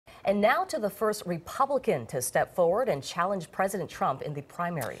And now to the first Republican to step forward and challenge President Trump in the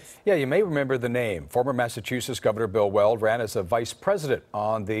primaries. Yeah, you may remember the name. Former Massachusetts Governor Bill Weld ran as a vice president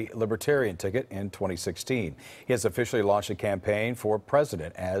on the Libertarian ticket in 2016. He has officially launched a campaign for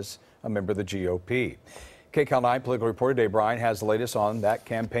president as a member of the GOP. KCAL 9 political reporter Dave Bryan has the latest on that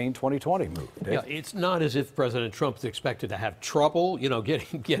campaign 2020 move. Dave? Yeah, it's not as if President Trump is expected to have trouble,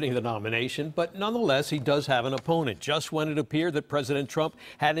 getting the nomination, but nonetheless, he does have an opponent. Just when it appeared that President Trump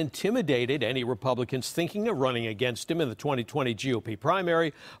had intimidated any Republicans thinking of running against him in the 2020 GOP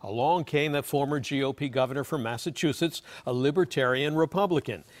primary, along came the former GOP governor from Massachusetts, a libertarian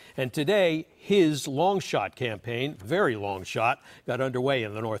Republican. And today, his long shot campaign, very long shot, got underway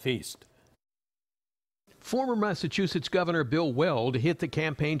in the Northeast. Former Massachusetts Governor Bill Weld hit the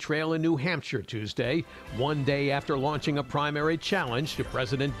campaign trail in New Hampshire Tuesday, one day after launching a primary challenge to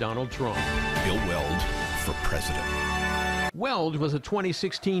President Donald Trump. Bill Weld for president. Weld was a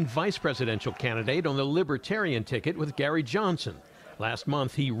 2016 vice presidential candidate on the Libertarian ticket with Gary Johnson. Last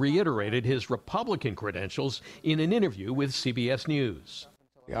month, he reiterated his Republican credentials in an interview with CBS News.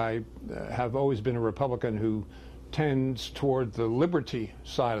 I have always been a Republican who tends toward the liberty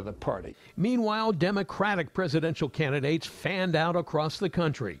side of the party. Meanwhile, Democratic presidential candidates fanned out across the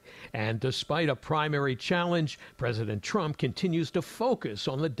country. And despite a primary challenge, President Trump continues to focus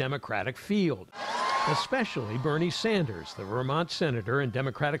on the Democratic field. Especially Bernie Sanders, the Vermont senator and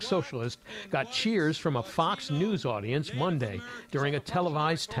Democratic socialist, got cheers from a Fox News audience Monday during a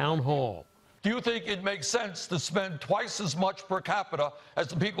televised town hall. Do you think it makes sense to spend twice as much per capita as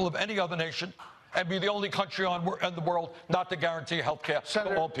the people of any other nation and be the only country in the world not to guarantee health care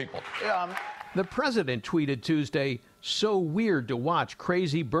to all people? The president tweeted Tuesday, "So weird to watch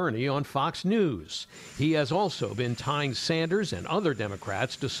crazy Bernie on Fox News." He has also been tying Sanders and other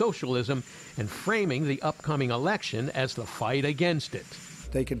Democrats to socialism and framing the upcoming election as the fight against it.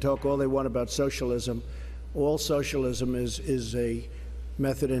 They can talk all they want about socialism. All socialism is a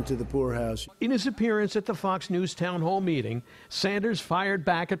method into the poorhouse. In his appearance at the Fox News town hall meeting, Sanders fired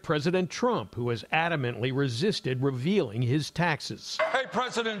back at President Trump, who has adamantly resisted revealing his taxes. Hey,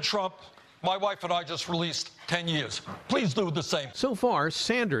 President Trump, my wife and I just released 10 years. Please do the same. So far,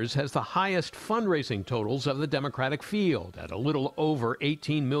 Sanders has the highest fundraising totals of the Democratic field at a little over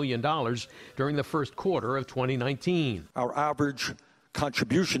 $18 million during the first quarter of 2019. Our average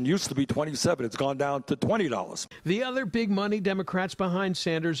contribution used to be $27. It's gone down to $20. The other big money Democrats behind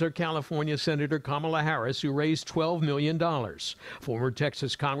Sanders are California Senator Kamala Harris, who raised $12 million, former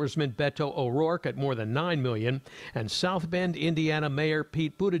Texas Congressman Beto O'Rourke at more than $9 million, and South Bend, Indiana Mayor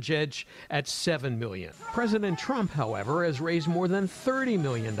Pete Buttigieg at $7 million. President Trump, however, has raised more than $30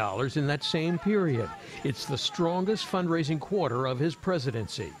 million in that same period. It's the strongest fundraising quarter of his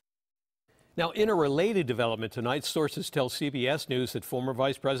presidency. Now, in a related development tonight, sources tell CBS News that former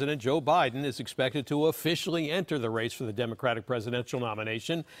Vice President Joe Biden is expected to officially enter the race for the Democratic presidential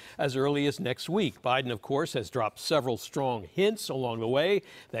nomination as early as next week. Biden, of course, has dropped several strong hints along the way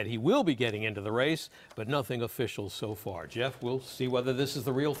that he will be getting into the race, but nothing official so far. Jeff, we'll see whether this is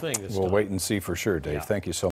the real thing this time. We'll wait and see for sure, Dave. Yeah. Thank you so much.